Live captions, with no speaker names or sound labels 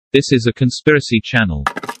This is a conspiracy channel.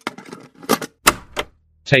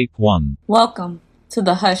 Tape 1. Welcome to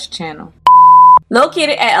the Hush Channel.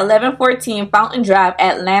 Located at 1114 Fountain Drive,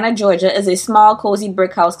 Atlanta, Georgia, is a small, cozy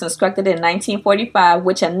brick house constructed in 1945,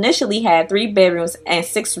 which initially had 3 bedrooms and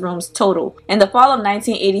 6 rooms total. In the fall of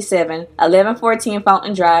 1987, 1114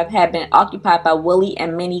 Fountain Drive had been occupied by Willie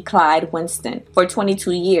and Minnie Clyde Winston for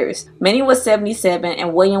 22 years. Minnie was 77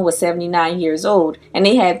 and William was 79 years old, and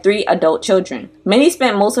they had 3 adult children. Minnie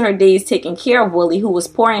spent most of her days taking care of Willie, who was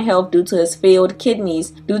poor in health due to his failed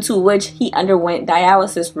kidneys, due to which he underwent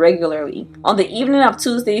dialysis regularly. On the evening of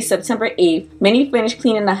Tuesday, September 8th, Minnie finished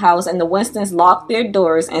cleaning the house and the Winstons locked their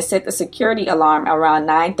doors and set the security alarm around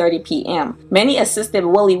 9:30 p.m. Minnie assisted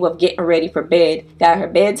Willie with getting ready for bed, got her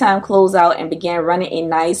bedtime clothes out, and began running a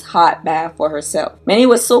nice hot bath for herself. Minnie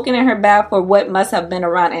was soaking in her bath for what must have been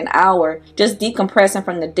around an hour, just decompressing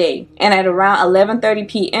from the day. And at around 11:30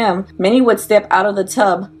 p.m., Minnie would step out of the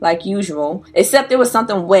tub like usual, except there was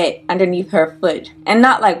something wet underneath her foot. And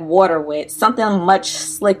not like water wet, something much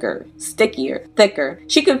slicker, stickier, thicker.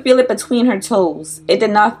 She could feel it between her toes. It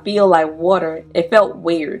did not feel like water. It felt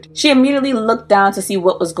weird. She immediately looked down to see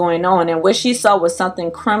what was going on, and what she saw was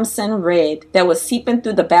something crimson red that was seeping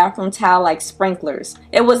through the bathroom tile like sprinklers.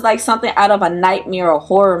 It was like something out of a nightmare or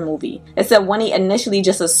horror movie, except Winnie initially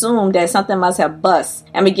just assumed that something must have bust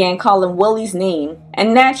and began calling Willie's name,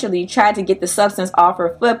 and naturally tried to get the substance off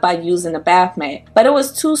her foot by using the bath mat. But it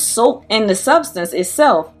was too soaked in the substance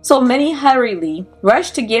itself, so Minnie hurriedly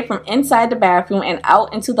rushed to get from inside the bathroom and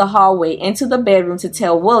out into the hallway into the bedroom to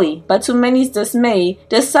tell Willie. But to Minnie's dismay,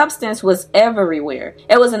 the substance was everywhere.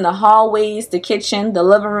 It was in the hallways, the kitchen, the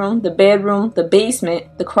living room, the bedroom, the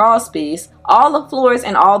basement, the crawl space, all the floors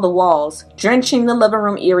and all the walls, drenching the living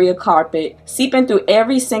room area carpet, seeping through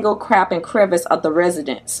every single crack and crevice of the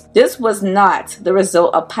residence. This was not the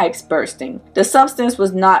result of pipes bursting. The substance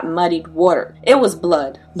was not muddied water. It was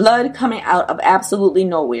blood. Blood coming out of absolutely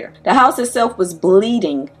nowhere. The house itself was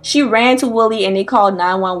bleeding. She ran to Willie and they called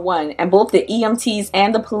 911, and both the EMTs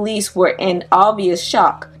and the police were in obvious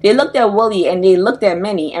shock. They looked at Willie and they looked at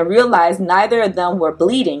Minnie and realized neither of them were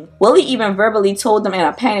bleeding. Willie even verbally told them in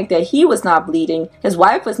a panic that he was not bleeding, his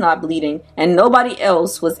wife was not bleeding, and nobody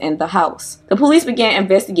else was in the house. The police began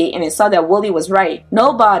investigating and saw that Willie was right.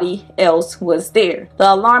 Nobody else was there.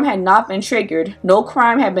 The alarm had not been triggered. No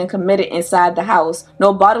crime had been committed inside the house.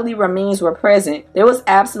 No bodily remains were present. There was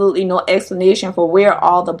absolutely no explanation for where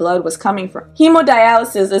all the blood was coming from.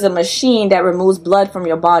 Hemodialysis is a machine that removes blood from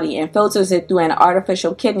your body and filters it through an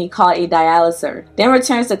artificial kidney called a dialyzer, then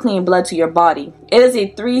returns the clean blood to your body. It is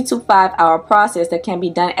a 3 to 5 hour process that can be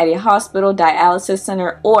done at a hospital, dialysis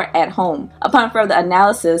center, or at home. Upon further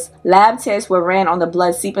analysis, lab tests were ran on the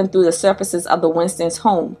blood seeping through the surfaces of the Winstons'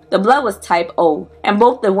 home. The blood was type O, and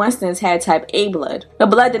both the Winstons had type A blood. The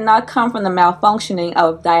blood did not come from the malfunctioning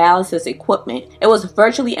of dialysis equipment. It was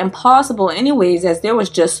virtually impossible anyways, as there was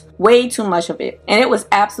just way too much of it, and it was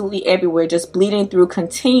absolutely everywhere, just bleeding through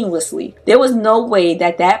continuously. There was no way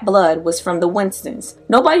that blood was from the Winstons.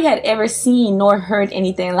 Nobody had ever seen nor heard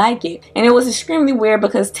anything like it, and it was extremely weird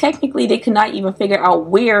because technically they could not even figure out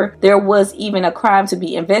where there was even a crime to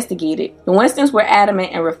be investigated. The Winstons were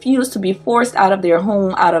adamant and refused to be forced out of their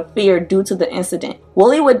home out of fear due to the incident.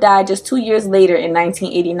 Willie would die just 2 years later in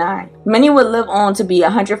 1989. Minnie would live on to be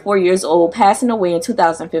 104 years old, passing away in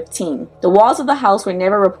 2015. The walls of the house were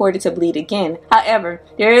never reported to bleed again. However,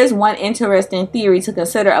 there is one interesting theory to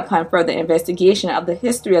consider upon further investigation of the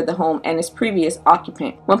history of the home and its previous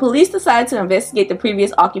occupant. When police decided to investigate the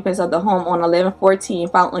previous occupants of the home on 1114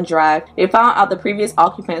 Fountain Drive, they found out the previous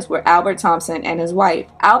occupants were Albert Thompson and his wife.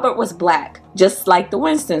 Albert was black, just like the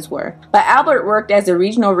Winstons were. But Albert worked as the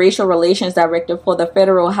Regional Racial Relations Director for the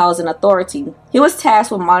Federal Housing Authority. He was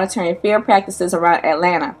tasked with monitoring fair practices around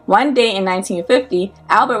Atlanta. One day in 1950,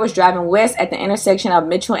 Albert was driving west at the intersection of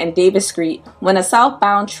Mitchell and Davis Street when a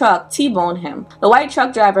southbound truck T-boned him. The white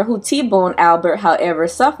truck driver who T-boned Albert, however,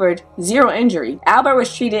 suffered 0 injury. Albert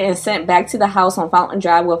was treated and sent back to the house on Fountain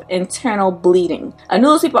Drive with internal bleeding. A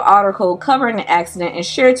newspaper article covering the accident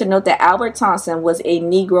ensured to note that Albert Thompson was a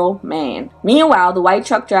Negro man. Meanwhile, the white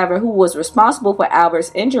truck driver who was responsible for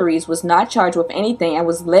Albert's injuries was not charged with anything and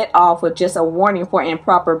was let off with just a warning for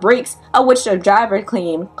improper brakes, of which the driver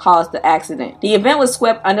claimed caused the accident. The event was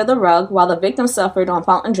swept under the rug while the victim suffered on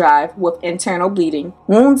Fountain Drive with internal bleeding,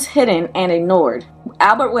 wounds hidden and ignored.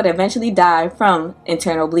 Albert would eventually die from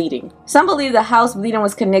internal bleeding. Some believe the house bleeding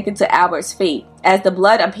was connected to Albert's fate. as the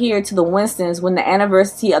blood appeared to the Winstons when the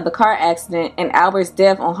anniversary of the car accident and Albert's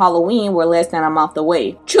death on Halloween were less than a month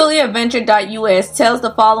away. TrulyAdventure.us tells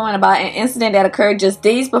the following about an incident that occurred just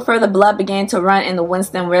days before the blood began to run in the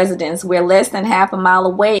Winston residence, where less than half a mile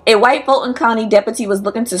away, a white Fulton County deputy was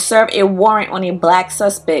looking to serve a warrant on a black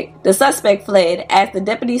suspect. The suspect fled. As the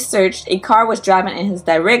deputy searched, a car was driving in his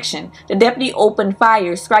direction. The deputy opened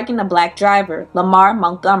fire, striking the black driver, Lamar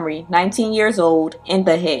Montgomery, 19 years old, in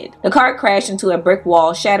the head. The car crashed into a brick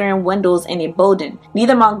wall, shattering windows in a building.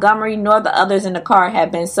 Neither Montgomery nor the others in the car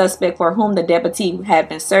had been suspect for whom the deputy had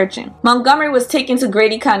been searching. Montgomery was taken to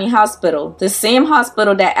Grady County Hospital, the same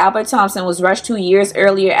hospital that Albert Thompson was rushed to years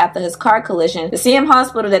earlier after his car collision, the same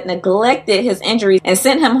hospital that neglected his injuries and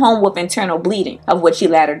sent him home with internal bleeding, of which he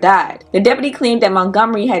later died. The deputy claimed that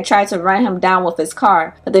Montgomery had tried to run him down with his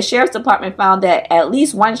car, but the sheriff's department found that at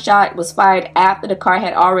least one shot was fired after the car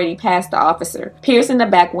had already passed the officer, piercing the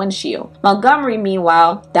back windshield. Montgomery,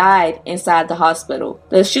 meanwhile, died inside the hospital.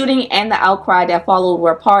 The shooting and the outcry that followed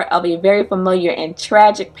were part of a very familiar and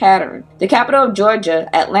tragic pattern. The capital of Georgia,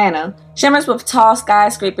 Atlanta, shimmers with tall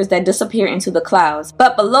skyscrapers that disappear into the clouds.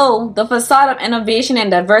 But below, the facade of innovation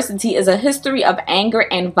and diversity is a history of anger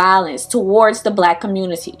and violence towards the black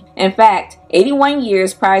community. In fact, 81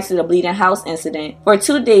 years prior to the Bleeding House incident, for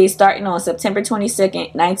 2 days starting on September 22,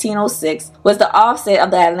 1906, was the offset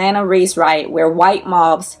of the Atlanta race riot, where white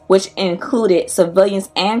mobs, which included civilians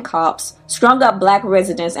and cops, strung up black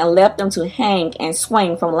residents and left them to hang and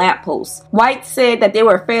swing from lampposts. Whites said that they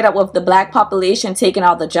were fed up with the black population taking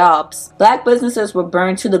all the jobs. Black businesses were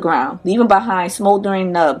burned to the ground, leaving behind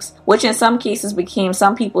smoldering nubs, which in some cases became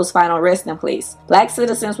some people's final resting place. Black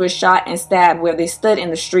citizens were shot and stabbed where they stood in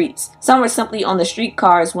the streets. Some were simply on the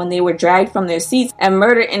streetcars when they were dragged from their seats and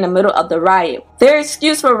murdered in the middle of the riot. Their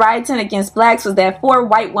excuse for rioting against blacks was that 4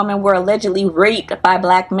 white women were allegedly raped by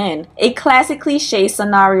black men, a classic cliche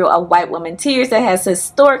scenario of white women tears that has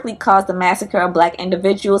historically caused the massacre of black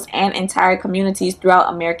individuals and entire communities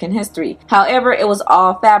throughout American history. However, it was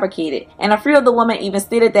all fabricated, and a few of the women even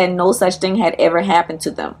stated that no such thing had ever happened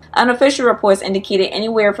to them. Unofficial reports indicated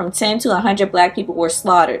anywhere from 10 to 100 black people were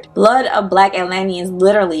slaughtered. Blood of black Atlanteans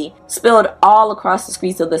literally spilled all across the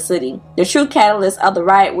streets of the city. The true catalyst of the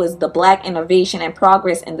riot was the black innovation and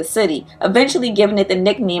progress in the city, eventually giving it the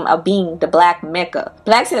nickname of being the Black Mecca.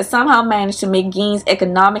 Blacks had somehow managed to make gains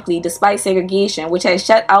economically despite segregation, which had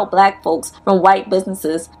shut out black folks from white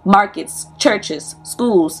businesses, markets, churches,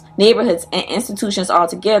 schools, neighborhoods, and institutions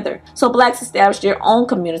altogether. So blacks established their own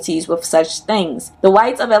communities with such things. The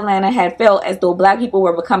whites of Atlanta had felt as though black people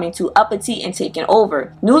were becoming too uppity and taken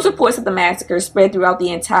over. News reports of the massacre spread throughout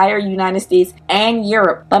the entire United States and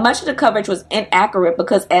Europe, but much of the coverage was inaccurate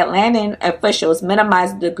because Atlantan officials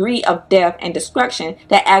minimized the degree of death and destruction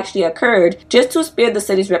that actually occurred just to spare the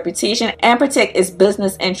city's reputation and protect its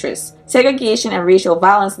business interests. Segregation and racial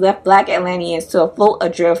violence left black Atlanteans to float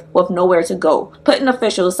adrift with nowhere to go, putting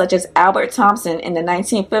officials such as Albert Thompson in the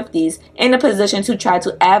 1950s in a position to try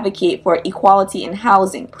to advocate for equality in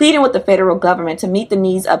housing, pleading with the federal government to meet the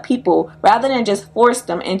needs of people rather than just force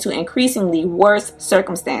them into increasingly worse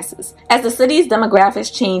circumstances. As the city's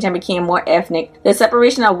demographics changed and became more ethnic, the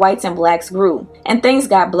separation of whites and blacks grew, and things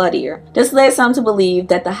got bloodier. This led some to believe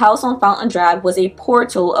that the house on Fountain Drive was a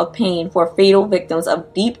portal of pain for fatal victims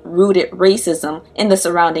of deep-rooted racism in the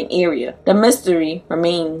surrounding area. The mystery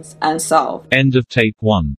remains unsolved. End of tape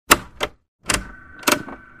 1.